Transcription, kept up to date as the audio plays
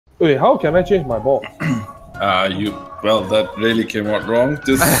Wait, how can I change my ball? Well, that really came out wrong.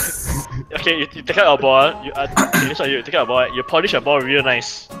 Just Okay, you take out a ball. You you take out a ball. You polish a ball real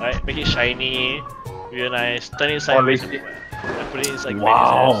nice, right? Make it shiny, real nice. Turn it sideways. And put it inside.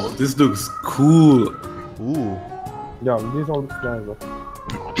 wow, this looks cool. Ooh. Yeah, this all looks nice. Bro.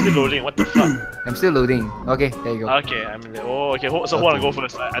 I'm still loading. What the fuck? I'm still loading. Okay, there you go. Okay, I'm. Oh, okay. So who wanna go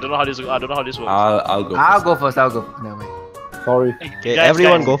first? I don't know how this. I don't know how this works. I'll go. I'll go first. I'll go. No way. Sorry. Okay, Guys,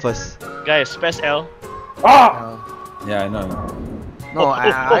 everyone guys. go first. Guys, press L. Ah! Yeah, I know. No, I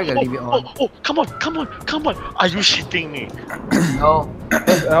gotta leave it on. Oh, come on. Are you shitting me? No.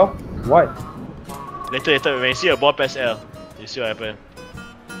 Press L. Why? Later, when you see a ball, press L. You see what happen.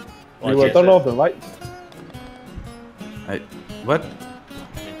 You will turn off the lights. What?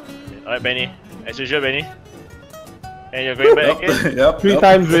 Alright, Benny. As usual, Benny. And you're going back again. Yep. Three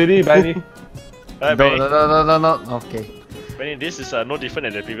times ready, Benny. Alright, No, Benny. no. Okay. Benny, this is no different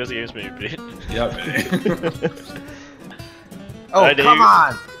than the previous games when you played. Yep. Oh, Alright, there come you-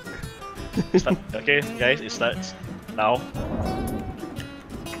 on. Start. Okay, guys, it starts now.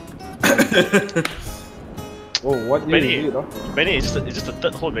 Oh, what year Benny. is it? Huh? Benny, it's just the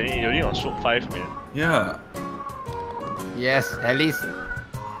third hole, Benny. You're only on stroke 5, man. Yeah. Yes, at least.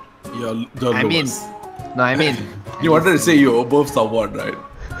 You're the I mean, lowest. no, I mean. You wanted to say you're above someone, right?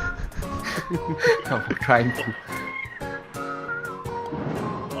 I'm trying to.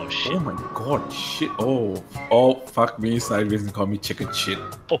 Oh shit. Oh my god, shit. Oh, fuck me sideways and call me chicken shit.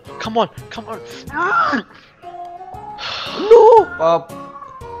 Oh, come on. Pop.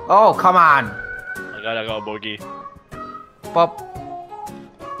 Oh, come on. I got a bogey. Pop.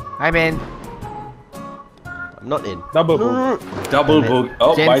 Hi, man. I'm not in. Double bogey. Double Damn it. bogey.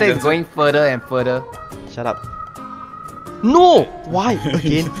 Oh, bye, Jensen is Jensen. going further and further. Shut up. No! Why?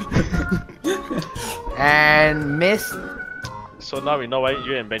 Again? And miss. So now we know why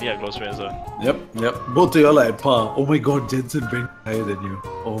you and Benny are close friends, huh? Yep. Both of y'all are at par. Oh my god, Jensen been higher than you.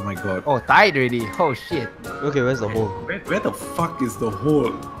 Oh my god. Oh, tied already. Oh, shit. Okay, where's the hole? Where the fuck is the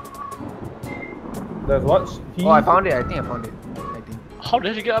hole? There's what? Oh, I found it. I think I found it. How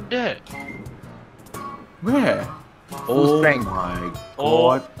did you get up there? Where? Full strength. My Oh,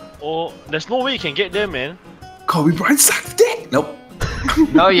 god. oh, there's no way you can get there, man. Kobe Bryant sucked dick. Nope.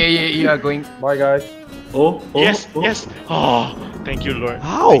 No, you are going. Bye, guys. Oh. Yes. Oh, thank you, Lord.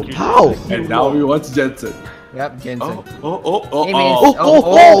 How? Thank you. How? And now we watch Jensen. Yep, Jensen. Oh. Hey, miss.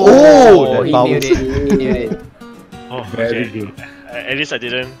 Oh, he that knew it. He knew it. Oh, Very okay. good. At least I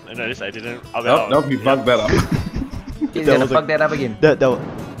didn't. At least I didn't. Nope, he fucked that up. He's gonna fuck that up again. That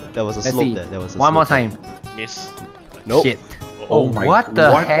was a Let's slope see. there. That was a One more slope. time. Miss. Nope. Shit. Oh my What the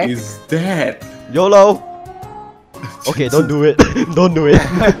What heck? is that? YOLO! Okay, don't do it. Don't do it.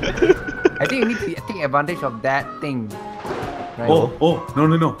 I think you need to take advantage of that thing. Right?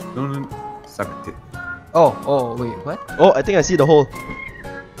 No. Suck it. Oh, wait, what? Oh, I think I see the hole.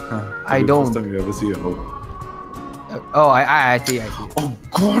 Huh. I The don't. First time you ever see a hole. Oh, I see. Oh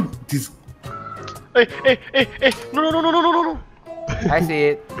god, this. Hey! No! I see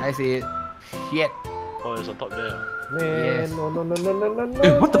it. Shit. Oh, it's on top there. Man, Yes. no.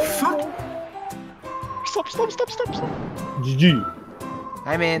 Hey, what the fuck? Stop! GG.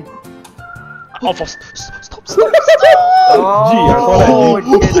 Hi, man. Oh, for Stop. Gee, I saw that.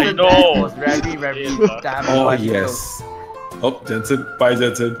 Jensen, I know. that was very damn Oh much yes. Oh, Jensen. Bye,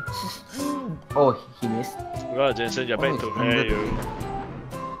 Jensen. close. Oh, he missed. well, Jensen, you're back to Oh, where you.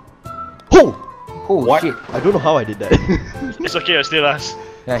 Oh! Oh, What? shit. I don't know how I did that. It's okay, you're still us.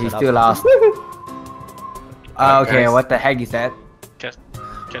 Yeah, he's Shut still lost. Okay, guys. what the heck is that?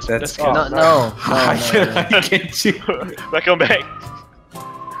 That's That's good. No. I can't see. Welcome back.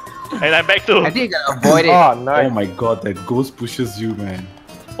 And I'm back too. I think you can avoid it. Ah, Oh nice. my god, that ghost pushes you, man.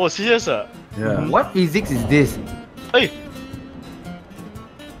 Oh, serious? Yeah. What physics is this? Hey!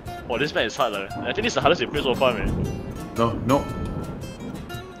 Oh, this map is hard. I think this is the hardest we played so far, man. No.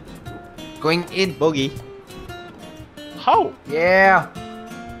 Going in. Bogey. How? Yeah.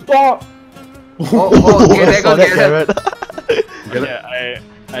 Oh, Oh, okay, there Saw goes that Garrett. Get it? Yeah,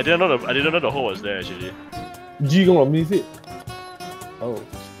 I didn't know the hole was there actually. G gonna miss it. Oh.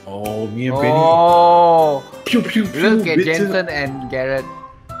 Oh, me and Benny. Oh, Pew pew pew. look at bitches. Jensen and Garrett.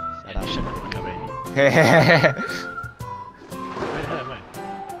 Shut up, come in. What Where the hell am I?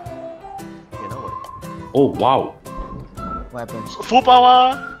 Okay, now what? Oh wow. happened? Full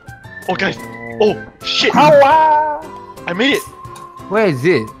power! Oh, guys! Oh, shit! I made it! Where is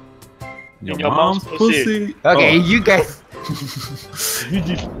it? In your mom's pussy. Okay, Oh. you guys.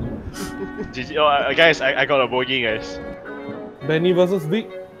 GG. GG. Oh, guys, I got a bogey, guys. Benny versus Vic.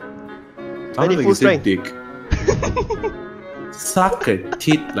 I don't Benny think full you said strength. dick. Suck a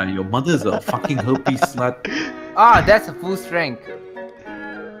tit, like your mother's a fucking herpes slut. Ah, that's a full strength.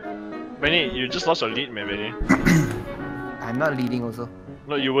 Benny, you just lost your lead, man, Benny. I'm not leading also.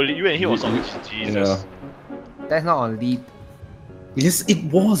 No, you and he was on. Jesus. Yeah. That's not on lead. Yes, it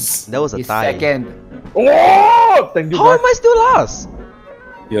was. That was a It's tie. second. Oh, thank you, How guys. am I still last?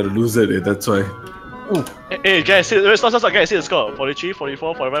 You're a loser, eh? That's why. Hey, guys, stop, guys, see the score. 43,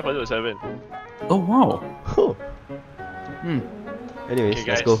 44, 45, 47. Oh wow. Oh. Hmm. Anyways,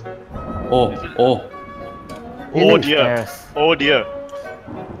 Okay, let's guys. go. Oh. Oh dear. Stairs. Oh dear.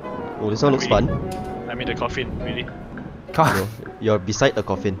 Oh, this one looks fun. I'm in the coffin, really. God, You're beside a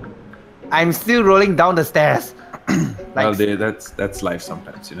coffin. I'm still rolling down the stairs. Well, that's life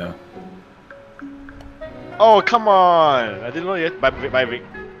sometimes, you know. Oh, come on! I didn't know yet. Bye, Vic.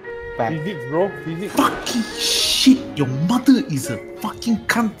 Back. Physics, bro. Physics. Fucking shit! Your mother is a fucking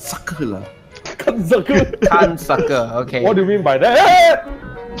cunt sucker, lah. Can't sucker. Can't sucker. Okay. What do you mean by that?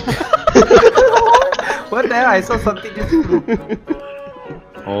 What the hell? I saw something just flew.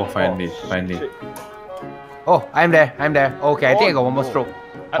 Oh, finally. Shit. Oh, I'm there. Okay, I think I got one more Oh, stroke.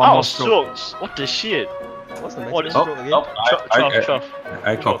 One Oh, more stroke. strokes! What the shit? What's the next Oh, this stroke again? 12.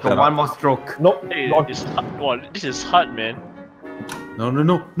 I cocked Got that one up. more stroke. No, Hey, not. it's hard. Wow, this is hard, man. No, your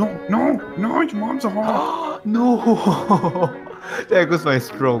mom's a whore. No. There goes my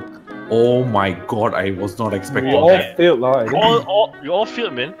stroke. Oh my god, I was not We expecting all that. failed, lah. You all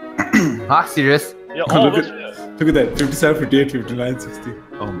failed, man. Huh? Serious? Yeah, all of Look us at- failed. Look at that, 57, 58, 59, 60.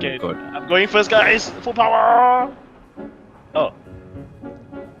 Oh my Okay, god. I'm going first, guys. Full power. Oh,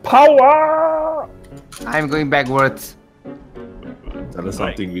 Power! I'm going backwards. Tell us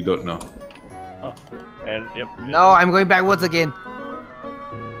something we don't know. and yep. No, I'm going backwards again.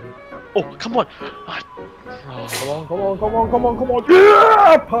 Oh, come on. Ah, Come on.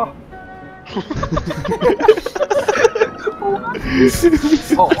 Yeah!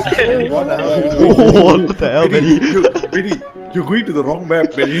 Oh, Hey, what the hell? What the hell, Benny? Benny, you're going to the wrong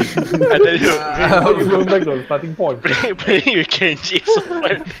map, Benny. I tell you, How you going back to the starting point? playing with Kenji, so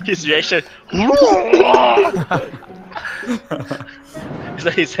fun. His reaction. It's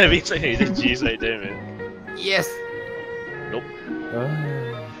like he's having such a G's right there, man. yes.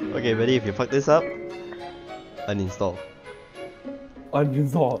 Okay, Benny, if you fuck this up, uninstall.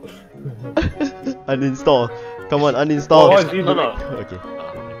 Uninstall. Uninstall. Come on, Oh, uninstall. it's easy. No. Okay.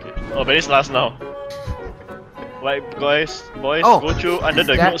 Okay. Oh, Benny's last now. Right, boys, Oh, go through under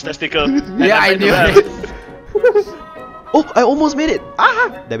the that- notes testicle. Yeah, I knew it. Oh, I almost made it.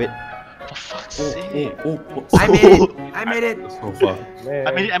 Ah, damn it. For fuck's sake. I made it. So far. Man.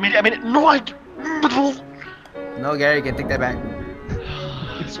 I made it. No, No, Gary, you can take that back.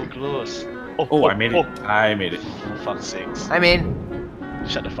 so close. Oh, I made it. I made it. For fuck's sakes. I'm in.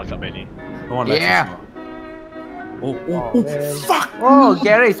 Shut the fuck up, Benny. Come on, Yeah. Oh, man. fuck! Oh,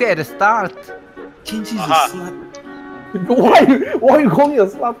 Gary said at the start. Kenji's Aha. a slut. Why you call me a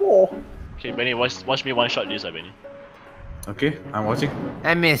slut for? Okay, Benny, watch me one shot this, Benny. Okay, I'm watching.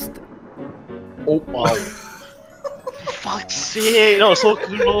 I missed. Oh, wow. Fuck's sake, that was so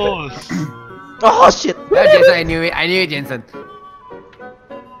close. Oh shit. Yeah, Jensen, I knew it, Jensen.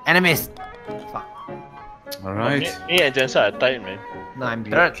 And I missed. Fuck. Alright. Me and Jensen are tight, man. No, I'm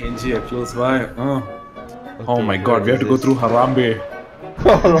third. Kenji are close by. Oh Okay, my god, we have to go this. through Harambe.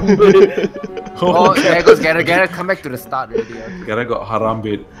 Oh, there goes Garrett. Garrett, come back to the start already. Gara got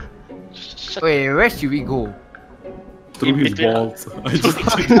Harambe Shut Wait, where should we go? through his between- balls. I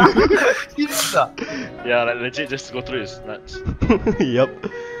just Yeah, like legit, just go through his nuts. Yup.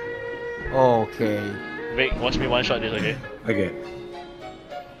 Okay. Wait, watch me one shot this, okay? Okay.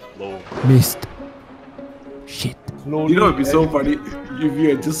 Low. Missed. Shit. Slowly You know it'd be so funny if you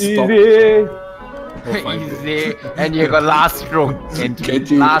had just stopped. easy. fine. Easy. And you got last stroke. Kenji.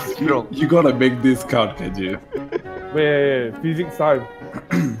 Kenji, Last stroke. you gotta make this count, Kenji. Wait, physics time.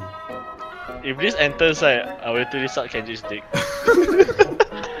 If this enters, I will literally suck Kenji's dick.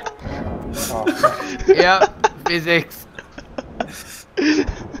 Yeah, physics.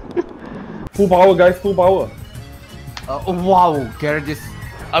 Full power, guys, full power. Wow, Garrett just.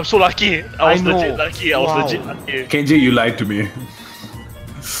 I'm so lucky. I was I know. legit lucky. I was Wow. legit lucky. Kenji, you lied to me.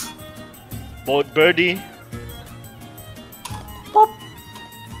 Birdie.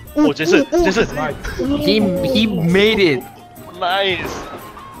 Oh, Jason. Nice. He made it. Nice.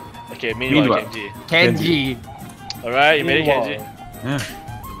 Okay, meanwhile, Meanwhile. Kenji. Kenji. Alright, you made it, Meanwhile. Kenji. Yeah.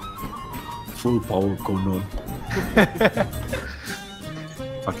 Full power Konon.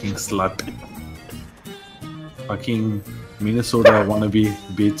 Fucking slut. Fucking Minnesota wannabe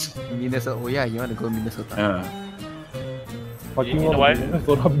bitch. Minnesota. Oh yeah, you want to go Minnesota? Yeah. Fucking You know why?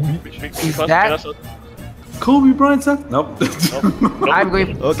 Minnesota beach. Because that- Minnesota. Kobe Bryant suck? Nope. I'm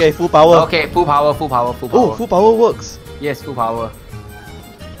going. Okay, full power. Okay, full power, full power, full power. Oh, full power works. Yes, full power.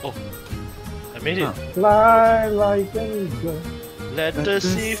 I made it. Fly like an eagle. Let the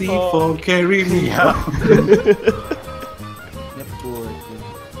sea sea fall. fall, carry me out.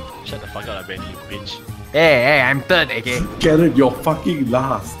 Shut the fuck up, Benny, you bitch. Hey, I'm third, okay? Garrett, you're fucking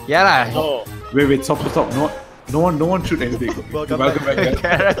last. Yeah lah. No. Wait, stop. No one shoot anything. Welcome Welcome back, guys.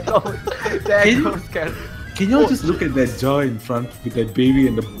 Carrot goes. There Can- goes carrot. Can y'all just look at that jaw in front with that baby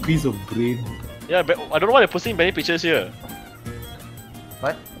and the piece of brain? Yeah, but I don't know why they're posting Benny pictures here.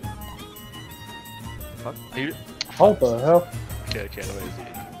 What? Are you... How the hell? Okay, I know where is it.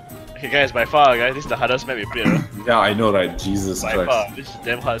 Okay, guys, by far, guys, this is the hardest map we played. Yeah, I know, right? Jesus By Christ. far, this is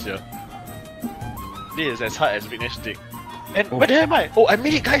damn hard, here. This is as hard as Vignesh Dick. And where the hell am I? Oh, I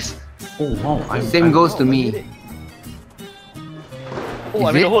made it, guys! Oh wow. Same goes to me. Oh, I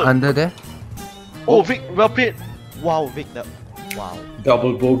Is made it the hole. under there? Oh, Vic, well played. Wow, Vic, that. Wow.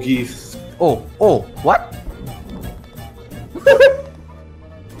 Double bogeys. Oh, what?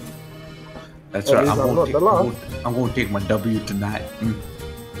 That's At right. least I'm not the last. I'm gonna take my W tonight.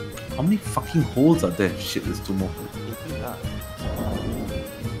 How many fucking holes are there? Shit, there's 2 more. 18 lah.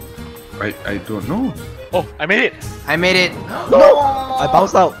 I don't know. Oh, I made it. I made it. I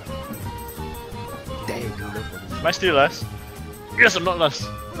bounced out. There you go. Am I still last? Yes, I'm not last.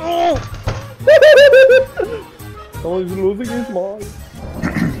 No! Someone's losing his mind.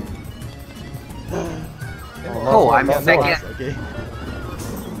 Oh, I'm not second. last. Okay.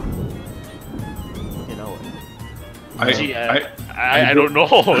 Okay, now what? Gee, I don't know.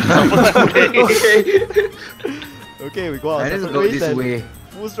 Okay. Okay, we go out. I just separate go ways this and way.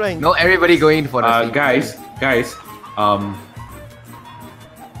 Full strength. No, everybody going for the same. Guys, are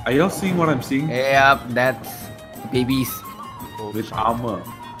y'all seeing what I'm seeing? Yep, that's babies. Oh, With shit. armor.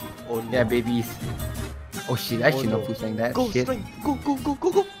 Oh, no. Yeah, babies. Oh shit, I should no. not push like that. Go, Shit. strength. Go.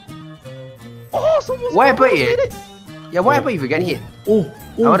 Oh, someone's What got happened? it. Yeah, what happened if you get hit? Oh,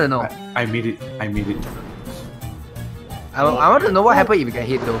 I wanna know. I made it. I want to know what happened if you get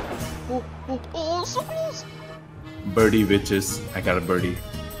hit though. Oh, so close. Birdie bitches. I got a birdie.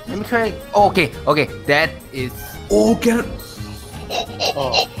 Let me try. Oh, okay. That is. Oh, get it.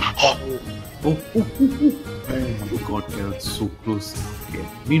 Oh, fuck you. Oh my god, Garrett, so close. Okay.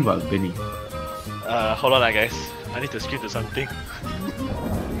 Meanwhile, Benny. Hold on, guys. I need to skip to something.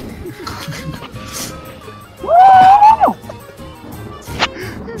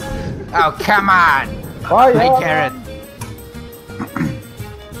 Oh, come on! Why? Hi, Karen.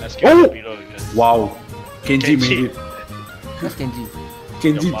 Let's skip to below again. Wow. Kenji Kenji. made it. Where's Kenji?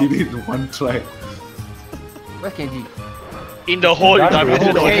 Kenji Your did it in 1 try. Where's Kenji? In the hole, you Okay.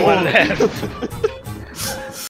 dimension, the only one left.